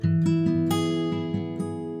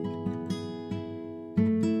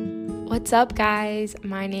What's up, guys?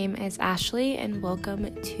 My name is Ashley, and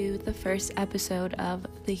welcome to the first episode of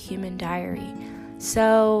The Human Diary.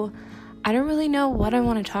 So, I don't really know what I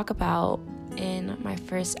want to talk about in my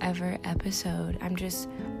first ever episode. I'm just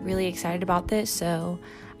really excited about this, so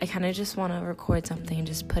I kind of just want to record something and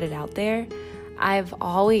just put it out there. I've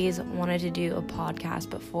always wanted to do a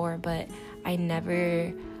podcast before, but I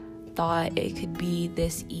never thought it could be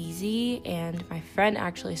this easy, and my friend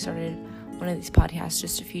actually started one of these podcasts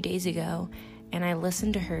just a few days ago, and I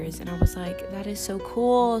listened to hers and I was like, that is so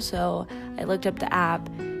cool. So I looked up the app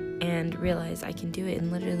and realized I can do it in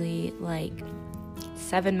literally like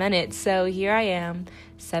 7 minutes. So here I am,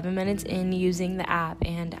 7 minutes in using the app,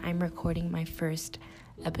 and I'm recording my first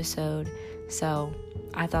episode. So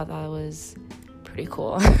I thought that was pretty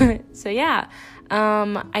cool. So yeah,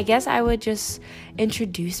 I guess I would just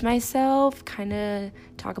introduce myself, kind of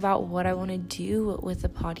talk about what I want to do with the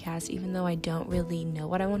podcast, even though I don't really know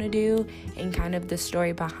what I want to do, and kind of the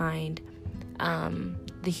story behind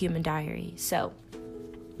The Human Diary. So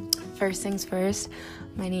first things first,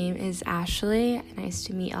 my name is Ashley. Nice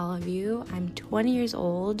to meet all of you. I'm 20 years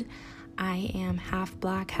old. I am half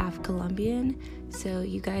Black, half Colombian, so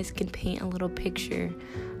you guys can paint a little picture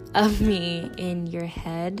of me in your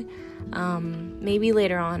head. Maybe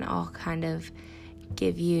later on I'll kind of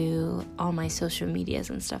give you all my social medias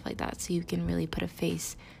and stuff like that, so you can really put a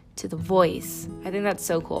face to the voice. I think that's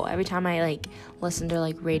so cool. Every time I listen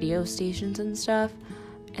to radio stations and stuff,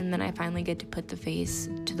 and then I finally get to put the face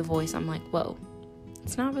to the voice, I'm like, whoa,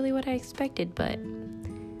 it's not really what I expected, but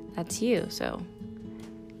that's you, so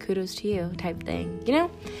kudos to you type thing,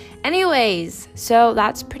 Anyways, so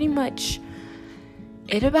that's pretty much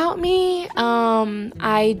it about me.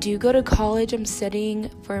 I do go to college. I'm studying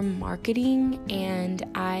for marketing, and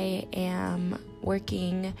I am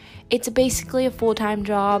working. It's basically a full-time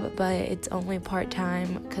job, but it's only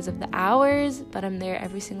part-time because of the hours, but I'm there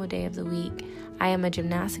every single day of the week. I am a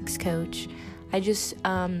gymnastics coach. I just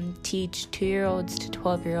teach 2-year-olds to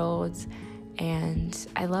 12-year-olds, and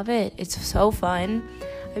I love it. It's so fun.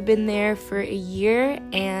 I've been there for a year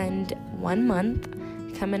and 1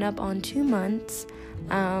 month, coming up on 2 months.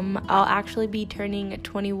 I'll actually be turning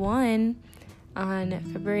 21 on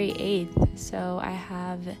February 8th, so I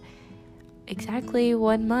have exactly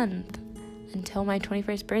 1 month until my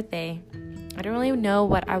 21st birthday. I don't really know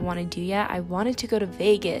what I want to do yet. I wanted to go to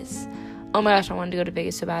Vegas. Oh my gosh, I wanted to go to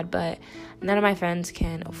Vegas so bad, but none of my friends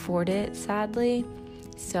can afford it, sadly,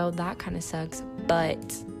 so that kind of sucks,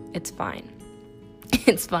 but it's fine.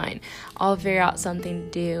 It's fine. I'll figure out something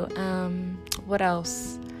to do. What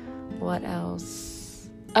else?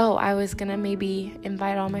 Oh, I was gonna maybe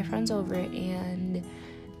invite all my friends over and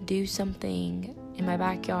do something in my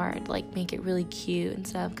backyard, make it really cute and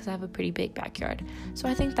stuff, because I have a pretty big backyard. So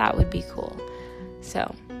I think that would be cool.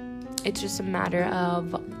 So it's just a matter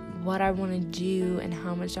of what I want to do and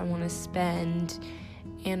how much I want to spend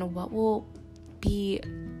and what will be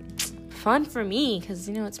fun for me, because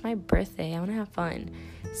it's my birthday. I want to have fun.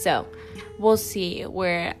 So we'll see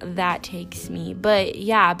where that takes me. But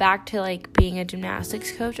yeah, back to being a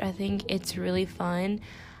gymnastics coach. I think it's really fun.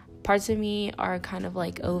 Parts of me are kind of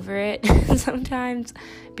over it sometimes,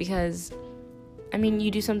 because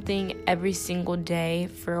you do something every single day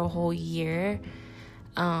for a whole year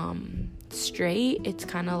straight. It's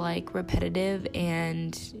kind of repetitive,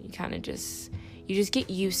 and you just get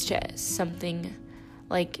used to something,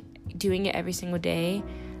 doing it every single day,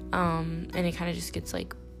 and it kind of just gets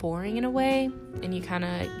boring in a way, and you kind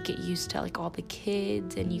of get used to all the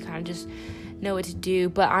kids, and you kind of just know what to do.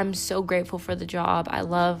 But I'm so grateful for the job. I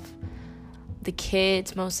love the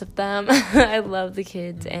kids, most of them. I love the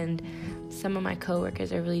kids, and some of my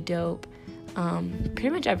coworkers are really dope. Pretty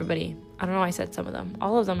much everybody. I don't know why I said some of them.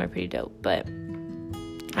 All of them are pretty dope, but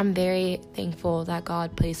I'm very thankful that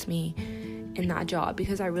God placed me in that job,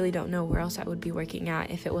 because I really don't know where else I would be working at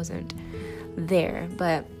if it wasn't there.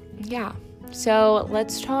 But yeah, so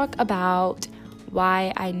let's talk about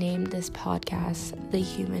why I named this podcast The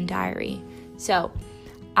Human Diary. So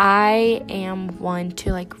I am one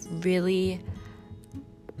to really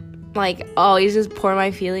always just pour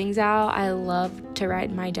my feelings out. I love to write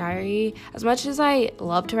in my diary. As much as I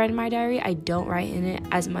love to write in my diary, I don't write in it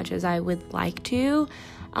as much as I would like to,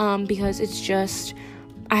 because it's just,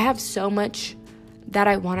 I have so much that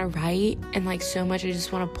I want to write, and so much I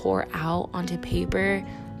just want to pour out onto paper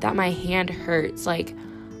that my hand hurts.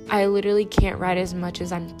 I literally can't write as much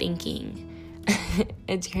as I'm thinking.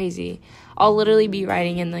 It's crazy. I'll literally be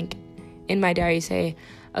writing and in my diary say,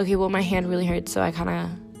 okay, well, my hand really hurts, so I kind of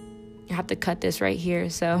have to cut this right here.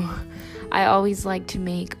 So I always like to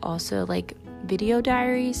make also video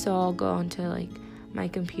diaries, so I'll go onto my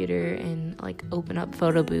computer and like open up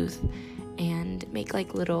Photo Booth and make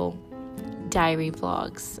like little diary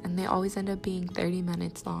vlogs, and they always end up being 30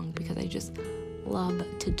 minutes long because I just love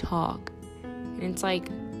to talk. And it's like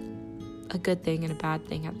a good thing and a bad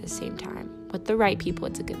thing at the same time. With the right people,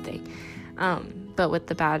 it's a good thing, but with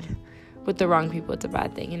the wrong people, it's a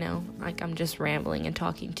bad thing, like I'm just rambling and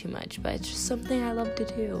talking too much, but it's just something I love to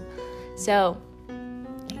do. So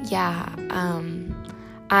yeah,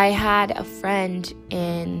 I had a friend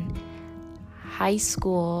in high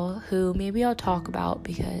school who maybe I'll talk about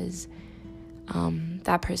because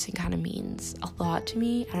that person kind of means a lot to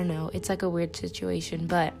me. I don't know, it's like a weird situation,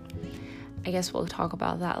 but I guess we'll talk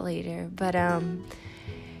about that later. But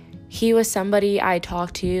he was somebody I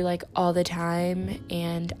talked to like all the time,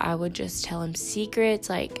 and I would just tell him secrets.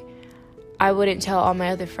 Like, I wouldn't tell all my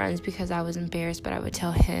other friends because I was embarrassed, but I would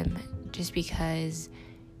tell him just because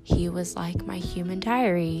he was like my human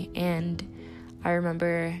diary. And I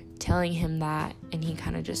remember telling him that, and he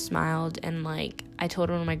kind of just smiled. And like, I told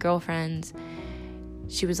one of my girlfriends,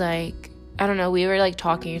 she was like, I don't know, we were like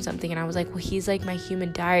talking or something, and I was like, well, he's like my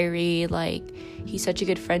human diary, like he's such a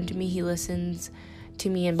good friend to me, he listens to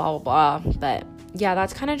me and blah blah blah. But yeah,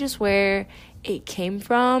 that's kind of just where it came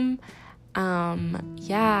from.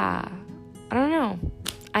 Yeah, I don't know,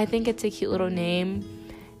 I think it's a cute little name,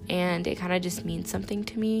 and it kind of just means something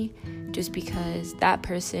to me, just because that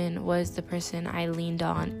person was the person I leaned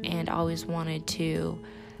on and always wanted to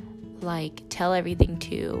like tell everything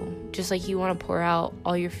to. Just like you want to pour out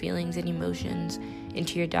all your feelings and emotions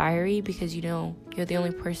into your diary because you're the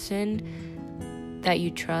only person that you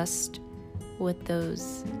trust with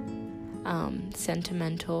those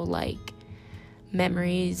sentimental like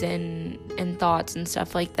memories and thoughts and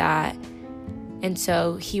stuff like that. And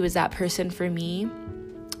so he was that person for me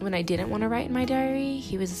when I didn't want to write in my diary.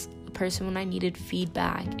 He was a person when I needed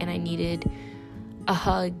feedback and I needed a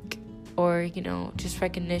hug or just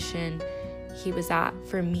recognition. He was that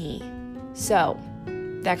for me. So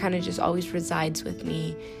that kind of just always resides with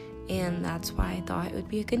me, and that's why I thought it would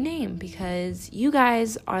be a good name, because you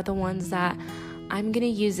guys are the ones that I'm gonna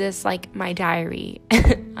use this like my diary.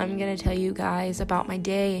 I'm gonna tell you guys about my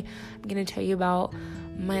day. I'm gonna tell you about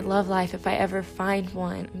my love life if I ever find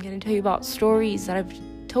one. I'm gonna tell you about stories that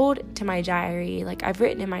I've told to my diary, like I've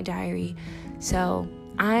written in my diary. So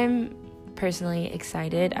I'm personally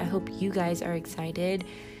excited. I hope you guys are excited.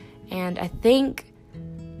 And I think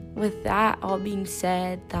with that all being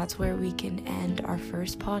said, that's where we can end our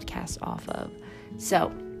first podcast off of.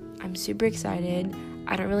 So I'm super excited.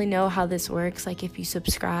 I don't really know how this works, like if you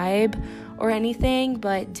subscribe or anything,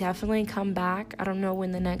 but definitely come back. I don't know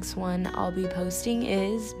when the next one I'll be posting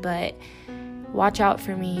is, but watch out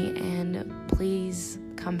for me and please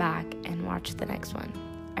come back and watch the next one.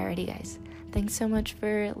 Alrighty guys, thanks so much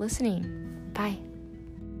for listening. Bye.